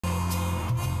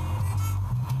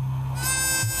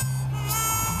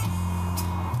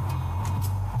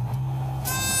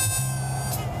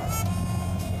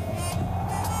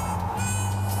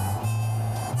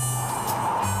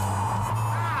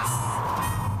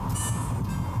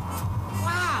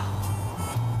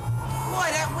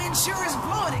sure is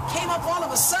blowing. It came up all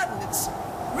of a sudden. It's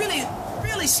really,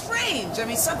 really strange. I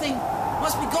mean, something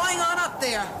must be going on up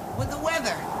there with the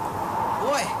weather.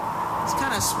 Boy, it's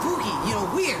kind of spooky, you know,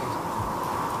 weird.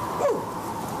 Woo!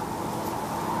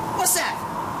 What's that?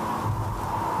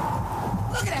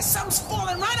 Look at that, something's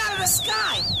falling right out of the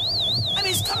sky. I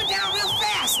mean, it's coming down real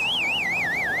fast.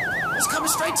 It's coming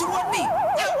straight toward me.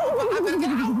 Ow, I better get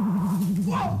out.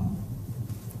 Whoa!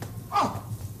 Oh!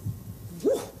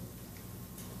 Woo!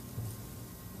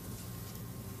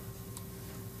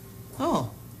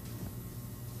 Oh.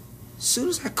 As soon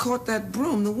as I caught that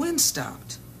broom, the wind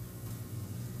stopped.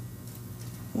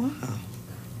 Wow.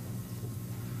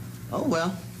 Oh,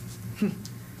 well.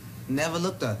 Never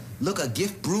look a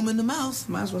gift broom in the mouth.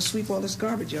 Might as well sweep all this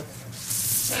garbage up.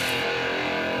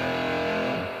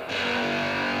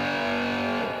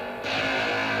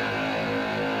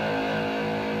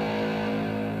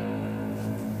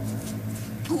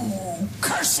 Oh,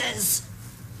 curses!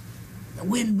 The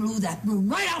wind blew that broom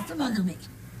right out from under me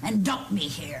and dumped me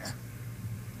here.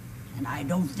 And I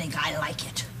don't think I like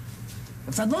it.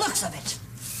 But from the looks of it,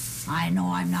 I know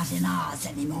I'm not in Oz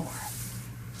anymore.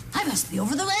 I must be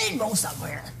over the rainbow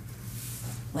somewhere.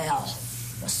 Well,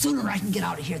 the sooner I can get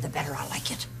out of here, the better I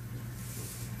like it.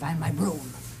 Find my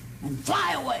broom and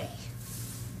fly away.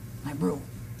 My broom.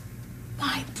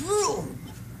 My broom.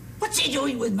 What's he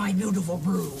doing with my beautiful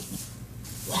broom?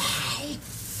 Why?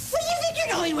 What do you think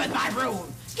you're doing with my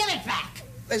broom? Give it back.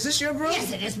 Is this your broom?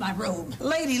 Yes, it is my broom.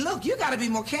 Lady, look, you gotta be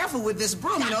more careful with this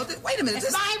broom, you know. Wait a minute.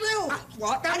 It's my broom.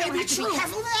 Well, that may be true. Be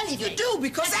careful with anything. You do,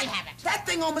 because that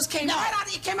thing almost came right out.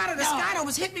 It came out of the sky and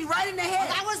almost hit me right in the head. Well,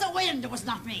 that was the wind. It was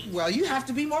not me. Well, you have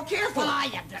to be more careful.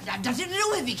 Well, nothing to do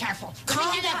with be careful.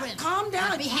 Calm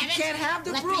down. You can't have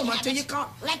the broom until you come.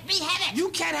 Let me have it. You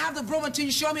can't have the broom until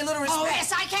you show me a little respect. Oh,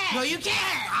 yes, I can. No, you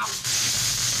can't.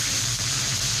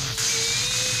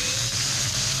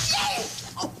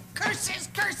 Oh, curses,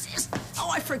 curses. Oh,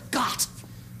 I forgot.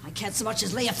 I can't so much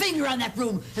as lay a finger on that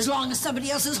broom as long as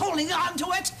somebody else is holding on to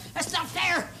it. That's not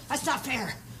fair. That's not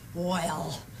fair.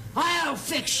 Well, I'll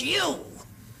fix you.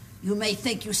 You may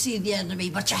think you see the end of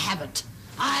me, but you haven't.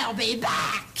 I'll be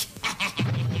back.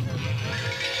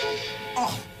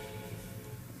 Oh.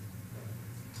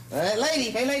 Hey,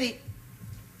 lady. Hey, lady.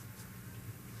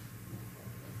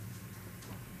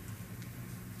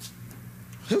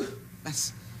 Whew.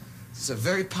 That's a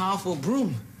very powerful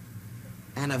broom.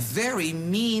 And a very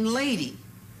mean lady.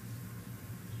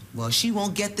 Well, she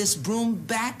won't get this broom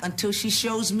back until she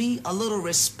shows me a little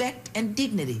respect and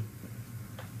dignity.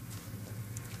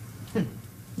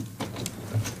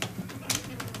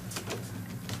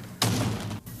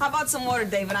 How about some water,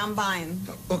 David? I'm buying.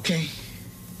 Okay.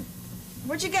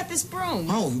 Where'd you get this broom?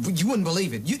 Oh, you wouldn't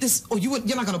believe it. You're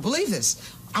not gonna believe this.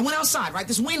 I went outside, right?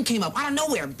 This wind came up out of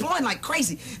nowhere, blowing like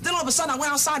crazy. Then all of a sudden, I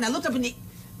went outside and I looked up in the...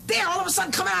 There, all of a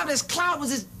sudden, coming out of this cloud was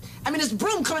this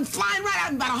broom coming flying right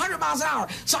at me about 100 miles an hour.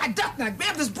 So I ducked and I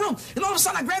grabbed this broom. And all of a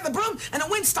sudden, I grabbed the broom and the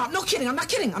wind stopped. No kidding, I'm not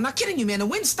kidding. I'm not kidding you, man. The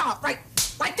wind stopped, right?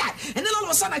 Like that. And then all of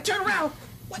a sudden, I turned around.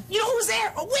 What? You know who was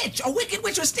there? A witch. A wicked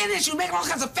witch was standing there. She was making all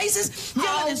kinds of faces,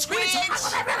 yelling and screaming.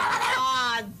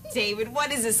 Ah, David,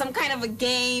 what is this? Some kind of a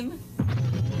game?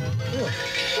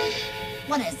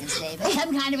 What is this, David?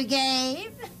 Some kind of a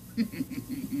game?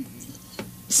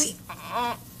 See,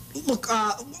 look,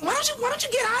 why don't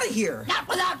you get out of here? Not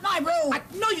without my broom.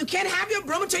 No, you can't have your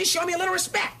broom until you show me a little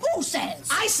respect. Who says?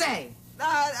 I say.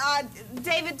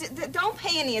 David, don't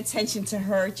pay any attention to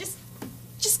her. Just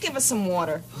give us some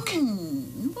water. Okay.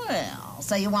 Well,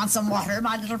 so you want some water,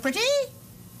 my little pretty?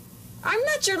 I'm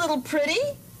not your little pretty.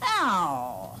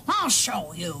 Oh, I'll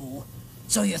show you.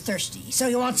 So you're thirsty. So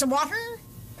you want some water?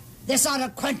 This ought to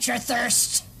quench your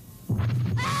thirst.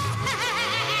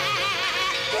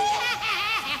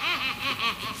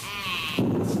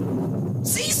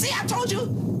 See, I told you.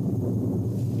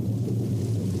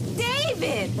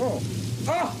 David. Oh.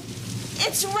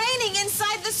 It's raining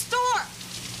inside the store.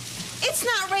 It's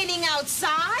not raining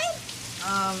outside.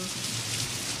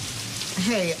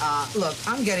 Hey, look,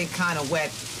 I'm getting kind of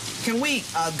wet. Can we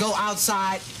go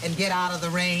outside and get out of the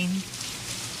rain?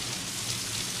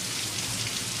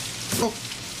 Oh.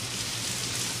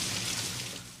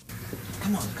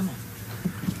 Come on.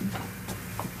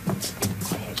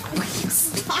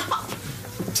 Stop.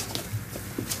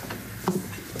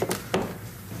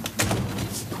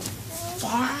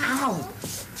 Far out.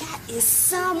 That is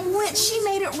some witch. She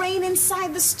made it rain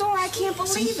inside the store. I can't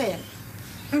believe it.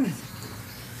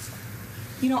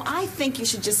 You know, I think you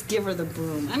should just give her the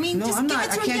broom. I mean, just give it to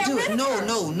her. I can't do it.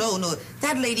 No.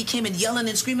 That lady came in yelling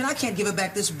and screaming. I can't give her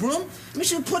back this broom. I mean,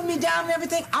 she was putting me down and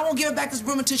everything. I won't give her back this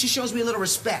broom until she shows me a little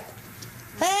respect.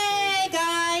 Hey, Hey,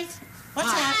 guys.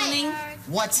 What's happening?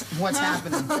 What's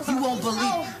happening? You won't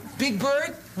believe. Big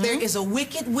Bird, there is a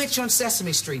wicked witch on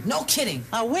Sesame Street. No kidding.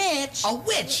 A witch? A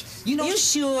witch. You know. You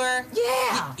sure?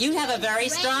 Yeah. You have a very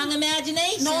strong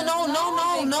imagination.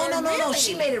 No. Really?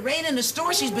 She made it rain in the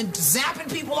store. She's been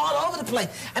zapping people all over the place.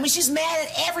 I mean, she's mad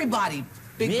at everybody.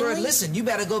 Big Bird, listen, you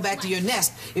better go back to your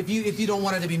nest. If you don't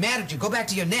want her to be mad at you, go back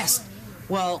to your nest.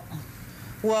 Well,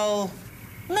 no,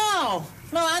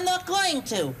 I'm not going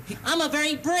to. I'm a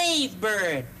very brave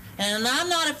bird, and I'm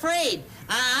not afraid.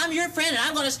 I'm your friend, and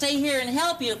I'm going to stay here and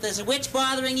help you. If there's a witch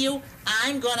bothering you,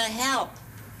 I'm going to help.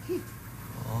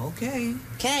 Okay.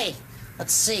 Okay,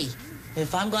 let's see.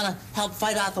 If I'm going to help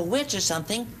fight off a witch or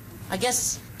something, I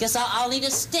guess I'll need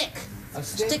a stick. A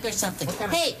stick? Or something.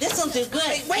 Hey, this'll do good.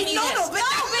 Hey, wait, no, not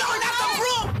the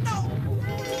broom. No.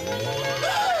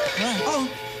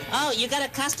 Oh, you got a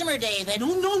customer, David. No,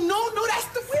 that's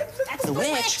the witch. That's the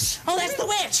witch. Oh, that's the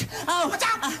witch. Oh, watch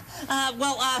out.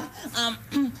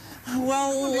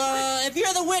 If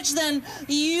you're the witch, then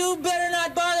you better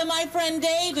not bother my friend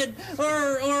David,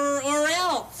 or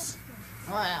else.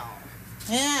 Well,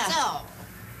 Yeah. so,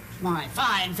 my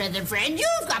fine feathered friend,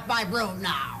 you've got my broom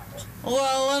now.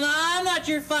 Well, and I'm not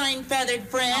your fine feathered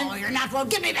friend. Oh, you're not. Well,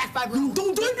 give me back my broom.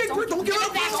 Don't give it back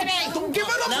to me. Don't give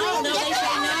it up. No, Give they it say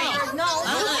up. no.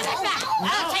 Give it back.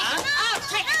 I'll take it. I'll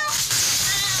take it.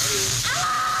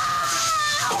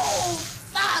 Ow!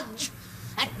 Fudge!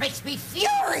 That makes me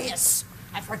furious.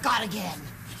 I forgot again.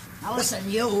 Now listen,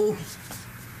 you.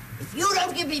 If you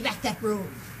don't give me back that broom,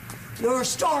 your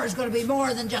store is going to be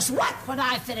more than just wet when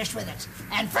I finish with it.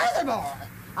 And furthermore,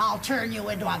 I'll turn you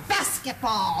into a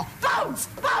basketball. Bounce,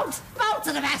 bounce, bounce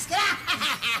in the basket.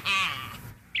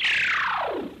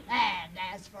 And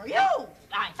as for you,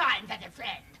 my fine feathered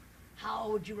friend, how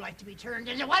would you like to be turned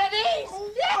into one of these?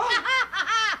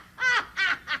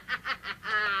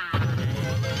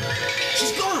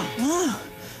 She's gone. Oh,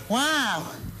 wow.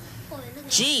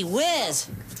 Gee whiz.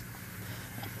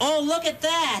 Oh, look at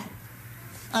that.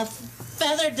 A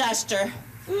feather duster.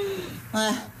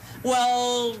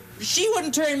 Well, she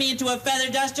wouldn't turn me into a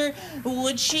feather duster,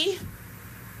 would she?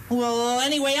 Well,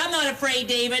 anyway, I'm not afraid,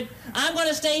 David. I'm going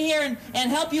to stay here and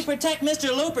help you protect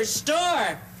Mr. Looper's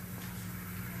store.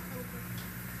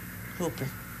 Looper.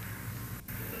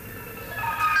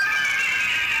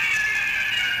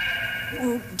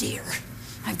 Oh, dear.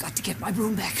 I've got to get my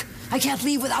broom back. I can't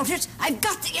leave without it. I've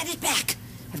got to get it back.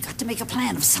 I've got to make a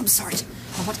plan of some sort.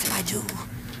 Well, what can I do?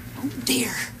 Oh,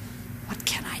 dear. What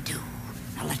can I do?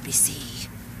 Now, let me see.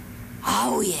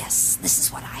 Oh, yes, this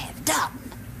is what I have done.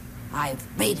 I've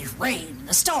made it rain in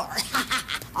the store.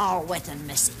 All wet and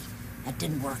messy. That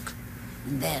didn't work.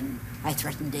 And then I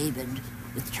threatened David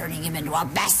with turning him into a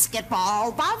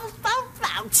basketball. Bounce, bounce,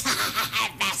 bounce.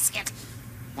 Basket.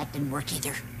 That didn't work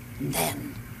either. And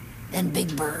then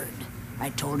Big Bird. I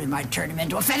told him I'd turn him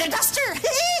into a feather duster.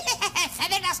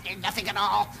 Feather duster, nothing at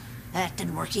all. That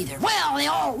didn't work either. Well, they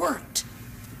all worked.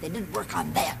 They didn't work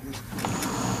on them.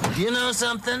 You know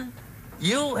something?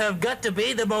 You have got to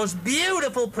be the most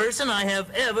beautiful person I have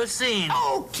ever seen.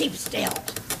 Oh, keep still.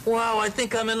 Wow, I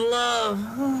think I'm in love.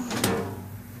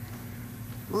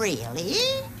 Really?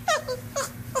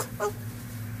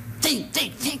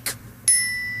 Think.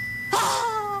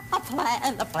 Ah, a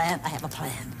plan. I have a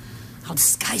plan. I'll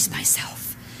disguise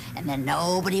myself, and then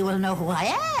nobody will know who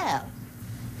I am.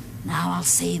 Now I'll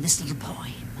say this little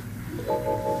poem.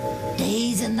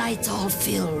 Days and nights all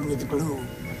filled with gloom.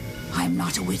 I'm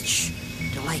not a witch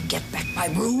till I get back my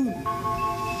broom.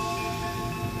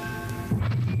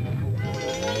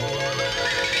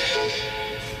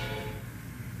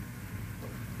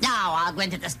 Now I'll go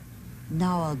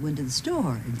into the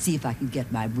store and see if I can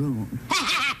get my broom.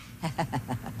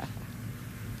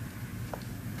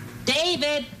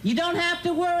 David, you don't have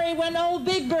to worry when old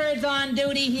Big Bird's on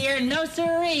duty here. No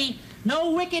siree.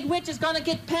 No wicked witch is going to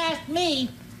get past me.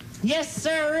 Yes,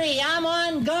 siree. I'm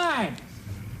on guard.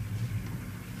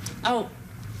 Oh,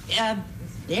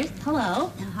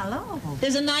 hello. Hello.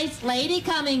 There's a nice lady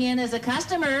coming in as a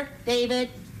customer, David.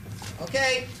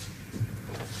 Okay.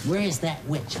 Where is that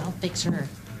witch? I'll fix her.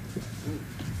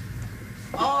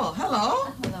 Oh,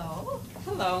 hello.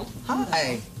 Hello.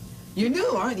 Hi. You're new,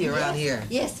 aren't you, around here?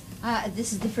 Yes,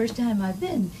 this is the first time I've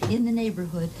been in the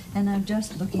neighborhood, and I'm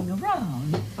just looking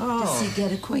around to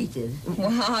get acquainted.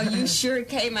 Wow, you sure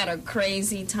came at a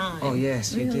crazy time. Oh,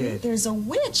 yes, you did. There's a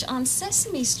witch on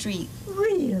Sesame Street.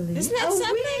 Really? Isn't that A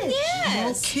something? witch?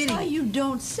 Yes. No kidding. Oh, you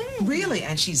don't say. Really?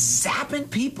 And she's zapping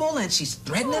people and she's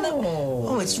threatening them?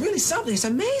 Oh, it's really something. It's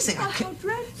amazing. Oh, how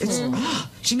dreadful.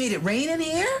 She made it rain in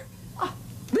here? Oh.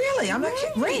 Really? Really? I'm not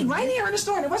kidding. Rain right here in the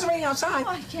store. And it wasn't raining outside. Oh,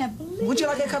 I can't believe Would you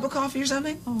like it. a cup of coffee or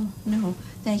something? Oh, no.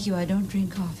 Thank you. I don't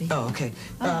drink coffee. Oh, okay.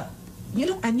 You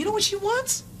know what she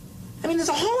wants? I mean, there's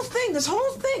a whole thing. This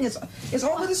whole thing is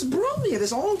over this broom here.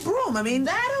 This old broom. I mean,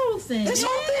 That whole thing. this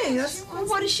whole thing. That's, Well,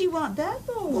 what does she want that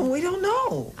for? well, we don't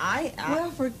know.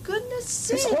 Well, for goodness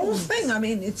sake. This whole thing. I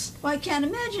mean, it's. Well, I can't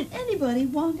imagine anybody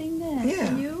wanting that. Yeah.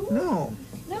 Can you? No.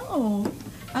 No.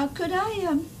 Could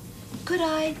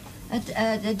I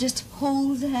just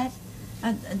hold that,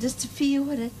 just to feel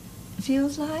what it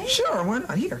feels like? Sure. Why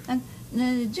not? Here. And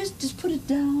just put it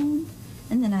down,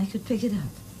 and then I could pick it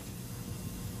up.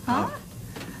 Huh?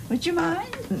 Would you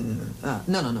mind?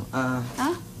 No.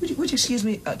 Huh? Would you excuse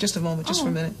me just a moment, just for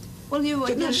a minute? Well, you...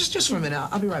 No, just for a minute.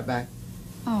 I'll be right back.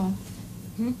 Oh.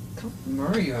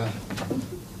 Maria.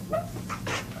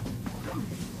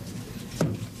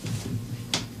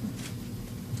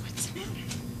 What's the matter?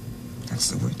 That's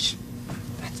the witch.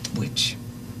 That's the witch.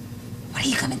 What are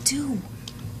you gonna do?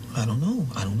 I don't know.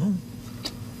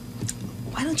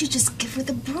 Why don't you just give her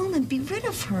the broom and be rid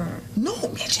of her? No,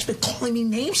 man, she's been calling me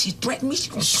names. She's threatened me. She's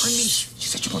gonna turn me. She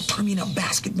said she's gonna turn me in a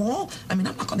basketball. I mean,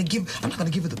 I'm not gonna give her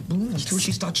the broom until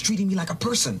she starts treating me like a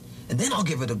person, and then I'll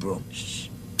give her the broom. Shh.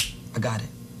 I got it.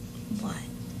 What?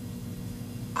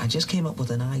 I just came up with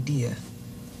an idea.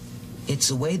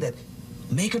 It's a way that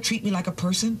make her treat me like a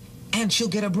person, and she'll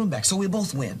get her broom back, so we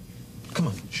both win. Come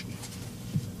on. Shh.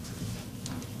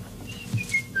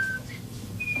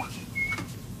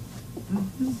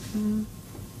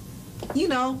 You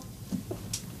know,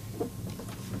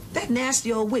 that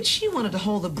nasty old witch, she wanted to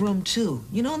hold the broom too.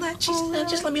 You know that? She said,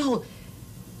 just let me hold it.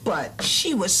 But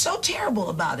she was so terrible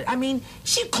about it. I mean,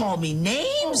 she called me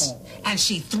names, and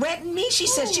she threatened me. She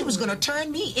said she was going to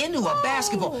turn me into a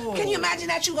basketball. Can you imagine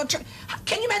that?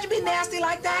 Can you imagine being nasty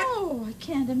like that? Oh, I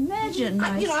can't imagine.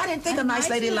 I didn't think a nice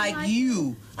lady like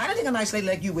you. I didn't think a nice lady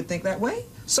like you would think that way.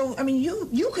 So, I mean,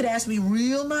 you could ask me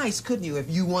real nice, couldn't you, if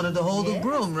you wanted to hold the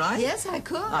broom, right? Yes, I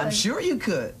could. I'm sure you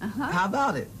could. How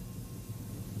about it?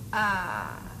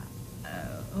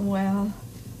 Well,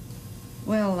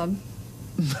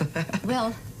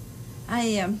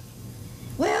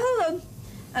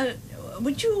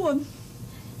 would you,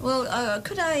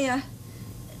 could I,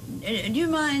 do you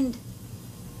mind,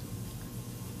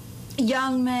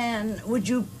 young man, would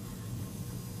you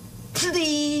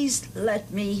please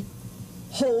let me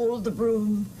hold the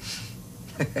broom?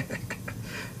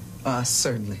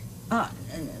 Certainly.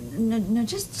 No,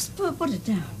 just put it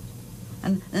down,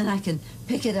 and then I can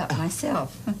pick it up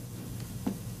myself.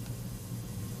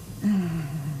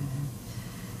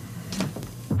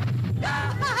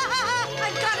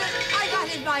 I got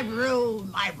it, my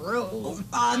broom.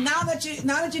 Now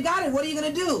that you got it, what are you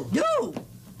gonna do?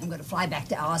 I'm gonna fly back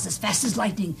to Oz as fast as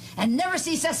lightning and never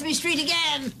see Sesame Street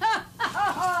again.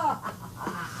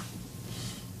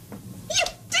 You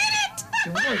did it!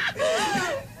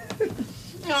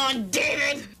 Oh,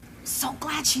 David! So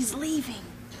glad she's leaving.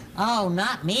 Oh,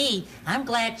 not me. I'm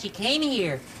glad she came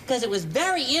here, because it was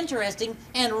very interesting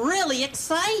and really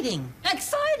exciting.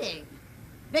 Exciting.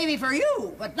 Maybe for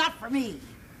you, but not for me.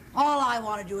 All I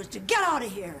want to do is to get out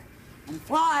of here and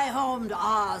fly home to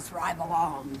Oz where I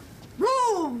belong.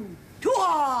 Room to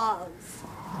Oz.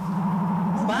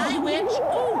 Bye, witch.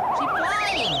 Oh, she's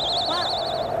flying.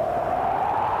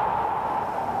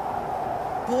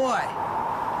 Boy,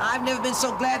 I've never been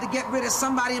so glad to get rid of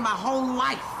somebody in my whole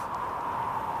life.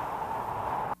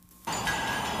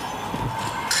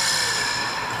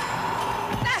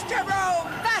 Faster, broom!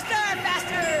 Faster,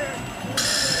 faster!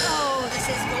 Oh, this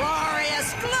is glorious,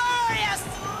 glorious!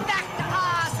 Back to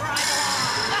Oz where I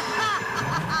belong!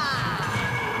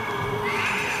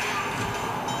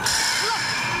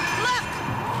 Look!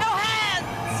 No hands!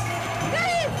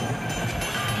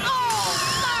 Oh,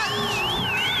 fudge!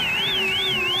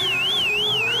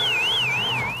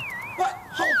 What?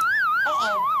 Hold.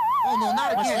 Oh no,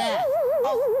 not What's again. that?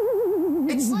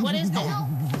 What is that?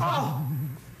 Oh.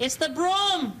 It's the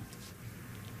broom.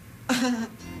 I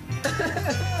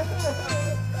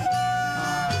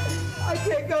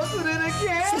can't go through it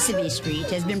again. Sesame Street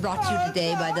has been brought to you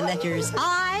today by the letters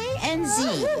I and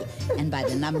Z and by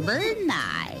the number 9.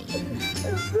 I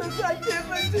can't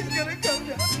believe she's gonna come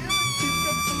down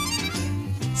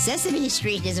here. Sesame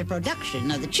Street is a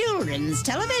production of the Children's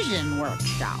Television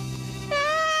Workshop.